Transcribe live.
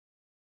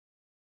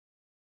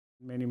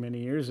Many, many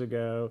years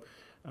ago,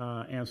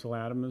 Ansel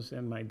Adams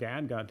and my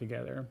dad got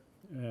together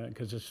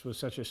because this was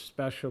such a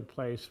special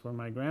place for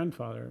my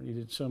grandfather. He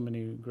did so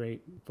many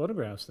great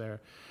photographs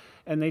there.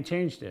 And they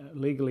changed it.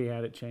 Legally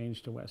had it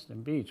changed to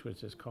Weston Beach,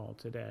 which is called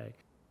today.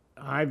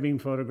 I've been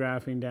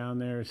photographing down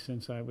there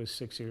since I was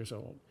 6 years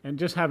old. And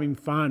just having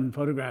fun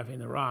photographing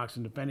the rocks,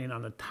 and depending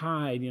on the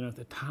tide, if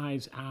the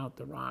tide's out,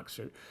 the rocks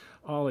are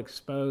all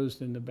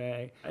exposed in the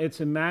bay.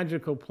 It's a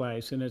magical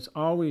place, and it's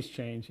always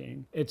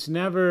changing. It's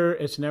never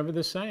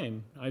the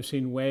same. I've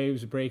seen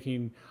waves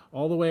breaking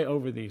all the way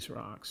over these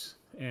rocks.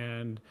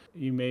 And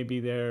you may be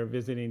there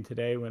visiting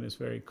today when it's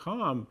very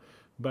calm,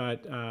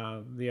 but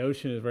the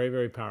ocean is very,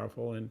 very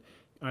powerful. And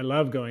I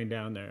love going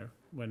down there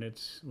when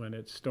it's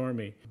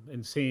stormy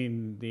and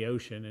seeing the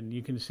ocean. And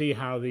you can see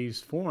how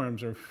these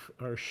forms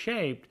are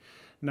shaped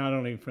not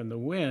only from the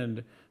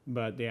wind,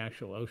 but the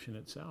actual ocean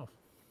itself.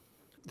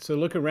 So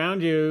look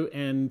around you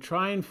and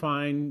try and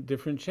find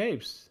different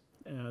shapes.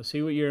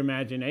 See what your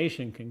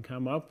imagination can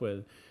come up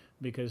with,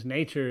 because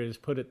nature has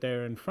put it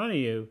there in front of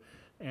you,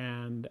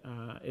 and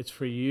it's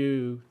for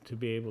you to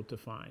be able to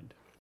find.